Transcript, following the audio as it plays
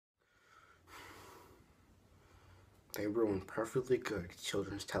They ruined perfectly good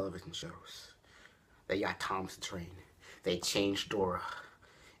children's television shows. They got Thomas the Train. They changed Dora.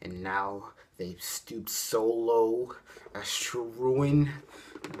 And now they've stooped so low as to ruin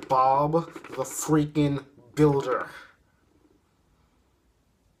Bob the freaking Builder.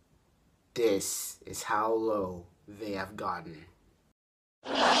 This is how low they have gotten.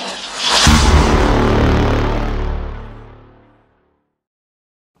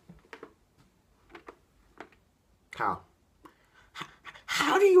 How?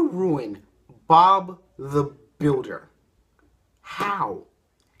 How do you ruin Bob the Builder? How?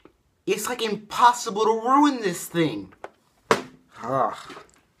 It's like impossible to ruin this thing.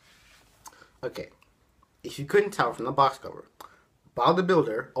 Okay, if you couldn't tell from the box cover, Bob the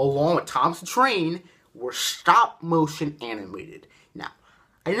Builder, along with Thomas the Train, were stop motion animated. Now,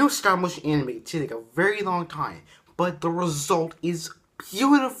 I know stop motion animated take a very long time, but the result is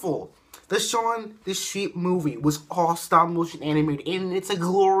beautiful. The Shaun the Sheep movie was all stop motion animated, and it's a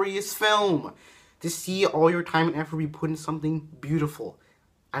glorious film. To see all your time and effort be put in something beautiful.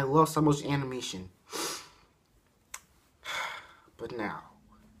 I love stop motion animation. But now,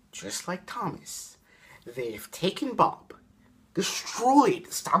 just like Thomas, they've taken Bob, destroyed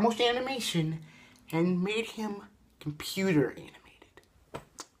the stop motion animation, and made him computer animated.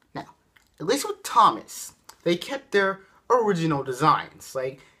 Now, at least with Thomas, they kept their original designs.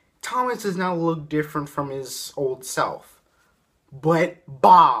 Like, Thomas does now look different from his old self. But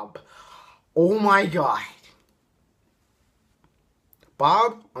Bob, oh my god.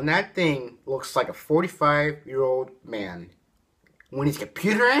 Bob on that thing looks like a 45-year-old man. When he's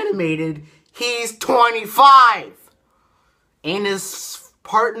computer animated, he's 25! And his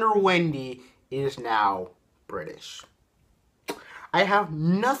partner Wendy is now British. I have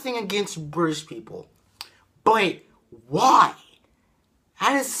nothing against British people, but why?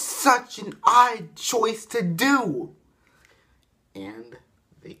 That is such an odd choice to do. And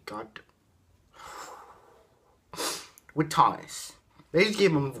they got... With Thomas, they just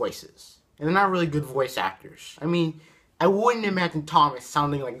gave him voices. And they're not really good voice actors. I mean, I wouldn't imagine Thomas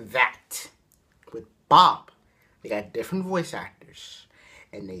sounding like that. With Bob, they got different voice actors.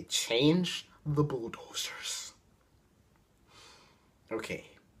 And they changed the bulldozers. Okay,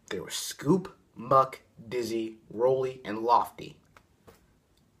 there were Scoop, Muck, Dizzy, Rolly, and Lofty.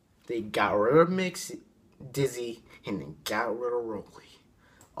 They got rid of Mix, Dizzy, and then got rid of Rolly.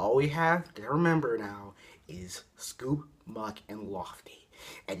 All we have to remember now is Scoop, Muck, and Lofty.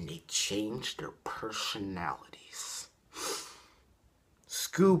 And they changed their personalities.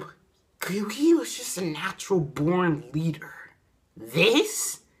 Scoop, he was just a natural born leader.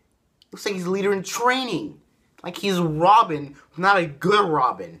 This looks like he's a leader in training. Like he's Robin, not a good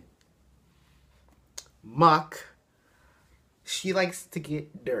Robin. Muck, she likes to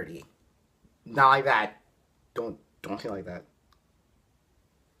get dirty. Not like that. Don't say like that.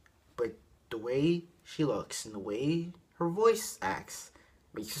 But the way she looks and the way her voice acts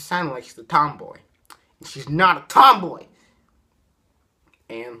makes her sound like she's a tomboy. And she's not a tomboy.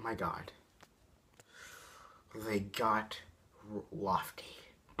 And my god. They got Lofty.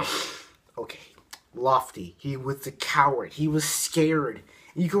 Okay. Lofty. He was a coward. He was scared.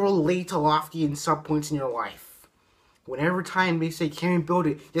 You can relate to Lofty in some points in your life. Whenever time they say, can we build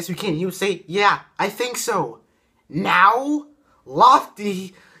it? Yes, we can. He would say, yeah, I think so. Now,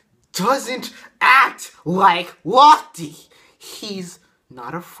 Lofty doesn't act like Lofty. He's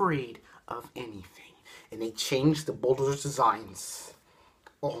not afraid of anything. And they changed the bulldozer's designs.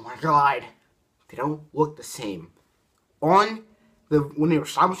 Oh my god. They don't look the same. When they were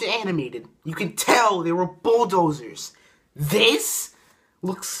stop motion animated, you can tell they were bulldozers. This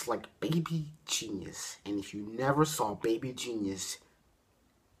looks like Baby Genius. And if you never saw Baby Genius,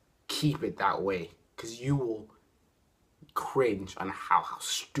 keep it that way. Because you will cringe on how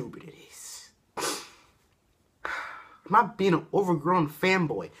stupid it is. I'm not being an overgrown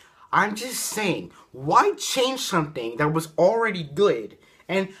fanboy. I'm just saying, why change something that was already good?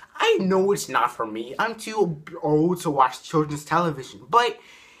 And I know it's not for me. I'm too old to watch children's television. But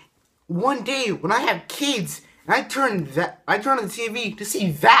one day when I have kids and I turn on the TV to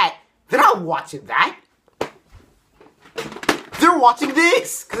see that, they're not watching that. They're watching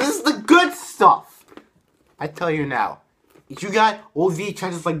this, because this is the good stuff. I tell you now, if you got old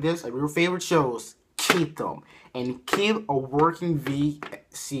VHSs like this, like your favorite shows, keep them. And keep a working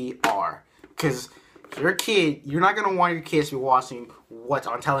VCR. Because if you're a kid, you're not going to want your kids to be watching what's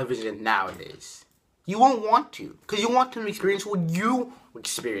on television nowadays. You won't want to. Because you want them to experience what you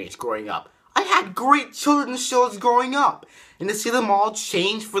experienced growing up. I had great children's shows growing up. And to see them all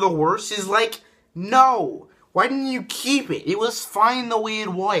change for the worse is like, no. Why didn't you keep it? It was fine the way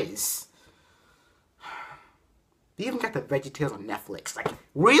it was. They even got the VeggieTales on Netflix. Like,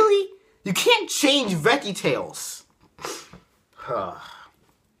 really? You can't change VeggieTales.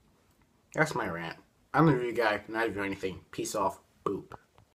 That's my rant. I'm the review guy, not review anything. Peace off. Boop.